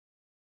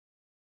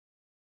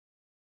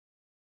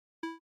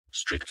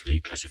Strictly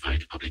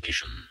classified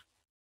publication.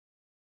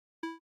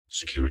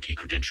 Security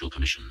Credential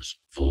Permissions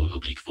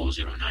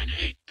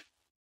 4/4098.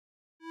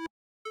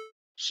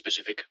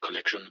 Specific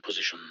Collection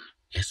Position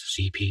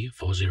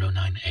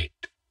SCP-4098.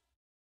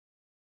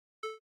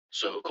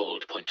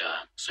 So-called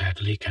pointer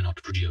sadly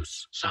cannot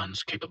produce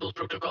sans capable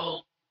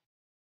protocol.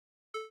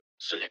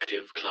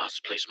 Selective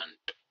class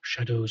placement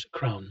Shadow's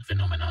Crown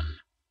phenomenon.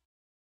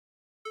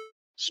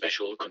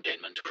 Special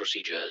containment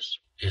procedures.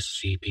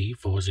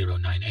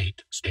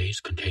 SCP-4098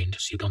 stays contained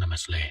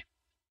pseudonymously.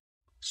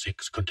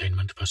 6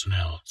 containment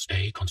personnel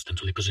stay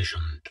constantly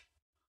positioned.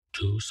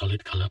 2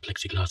 solid-color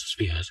plexiglass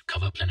spheres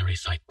cover plenary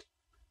site,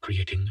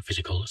 creating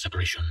physical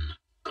separation,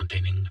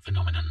 containing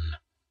phenomenon.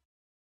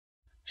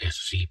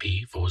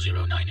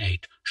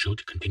 SCP-4098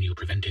 should continue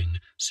preventing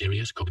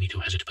serious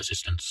cognitohazard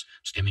persistence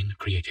stemming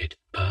created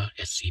per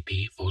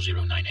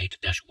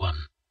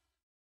SCP-4098-1.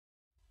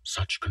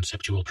 Such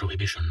conceptual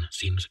prohibition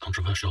seems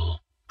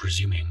controversial,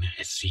 presuming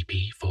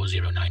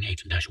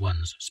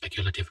SCP-4098-1's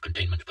speculative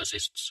containment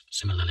persists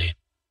similarly.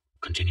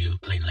 Continue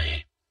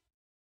plainly.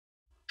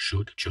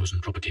 Should chosen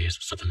properties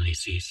suddenly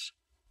cease,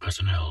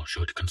 personnel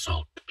should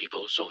consult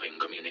people solving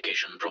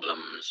communication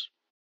problems.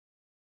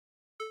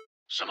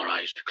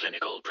 Summarized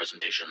clinical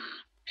presentation.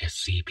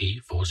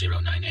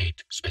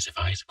 SCP-4098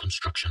 specifies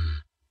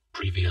construction.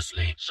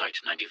 Previously,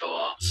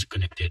 Site-94's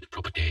connected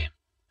property.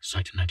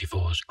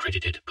 Site-94's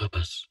credited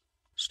purpose,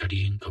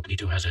 studying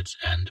cognitohazards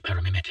and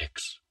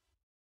paramemetics.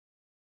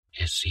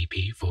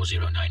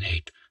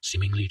 SCP-4098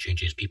 seemingly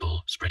changes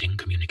people spreading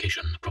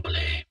communication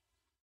properly.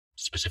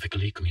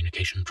 Specifically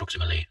communication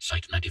proximally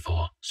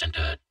Site-94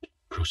 centered.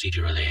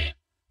 Procedurally,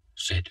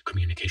 said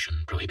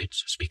communication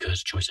prohibits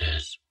speakers'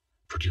 choices,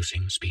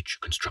 producing speech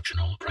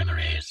constructional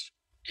primaries.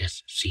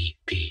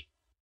 SCP.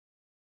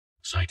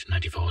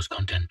 Site-94's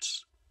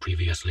contents,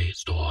 previously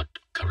stored,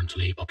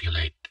 currently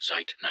populate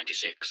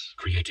Site-96,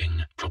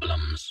 creating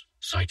problems.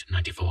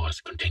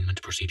 Site-94's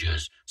containment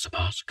procedures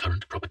surpass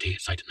current property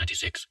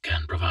Site-96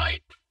 can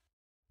provide.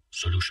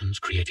 Solutions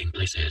creating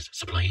places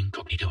supplying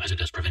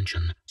cognitohazardous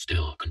prevention,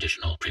 still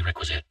conditional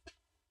prerequisite.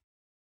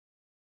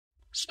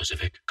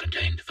 Specific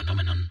contained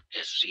phenomenon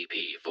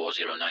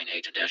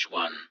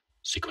SCP-4098-1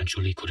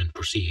 sequentially couldn't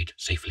proceed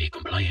safely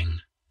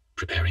complying,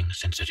 preparing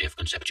sensitive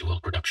conceptual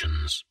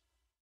productions.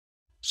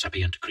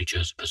 Sapient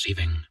creatures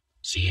perceiving,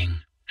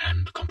 seeing,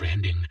 and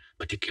comprehending,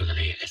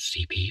 particularly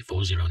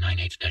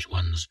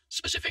SCP-4098-1's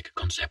specific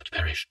concept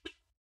perished.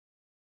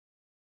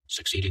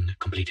 Succeeding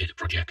completed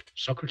project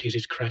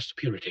Socrates' Crass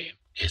Purity.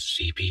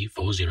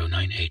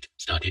 SCP-4098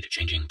 started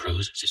changing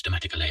prose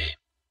systematically.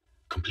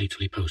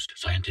 Completely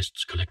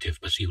post-scientists'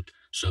 collective pursuit,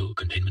 so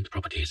containment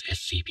properties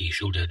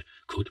SCP-shielded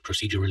could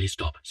procedurally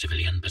stop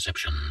civilian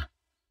perception.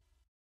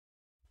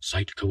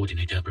 Site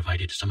coordinator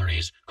provided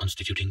summaries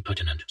constituting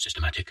pertinent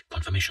systematic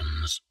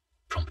confirmations.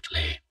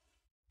 Promptly.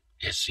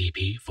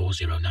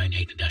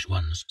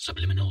 SCP-4098-1's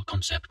subliminal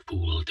concept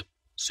pooled,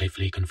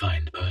 safely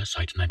confined per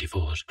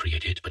Site-94's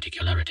created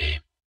particularity.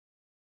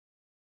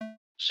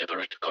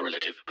 Separate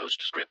correlative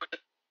postscript.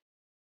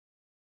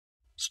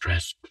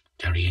 Stressed,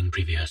 carrying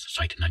previous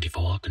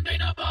Site-94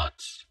 container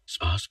parts.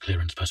 Sparse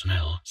clearance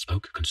personnel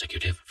spoke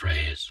consecutive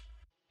phrase.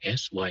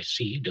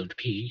 SYC don't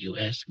P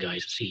US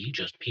guys C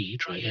just P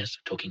try S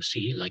talking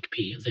C like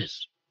P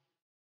this.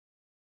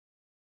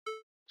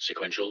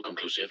 Sequential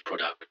conclusive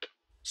product.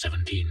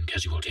 17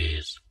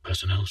 casualties.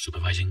 Personnel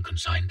supervising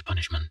consigned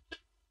punishment.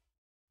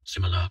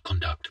 Similar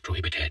conduct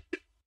prohibited.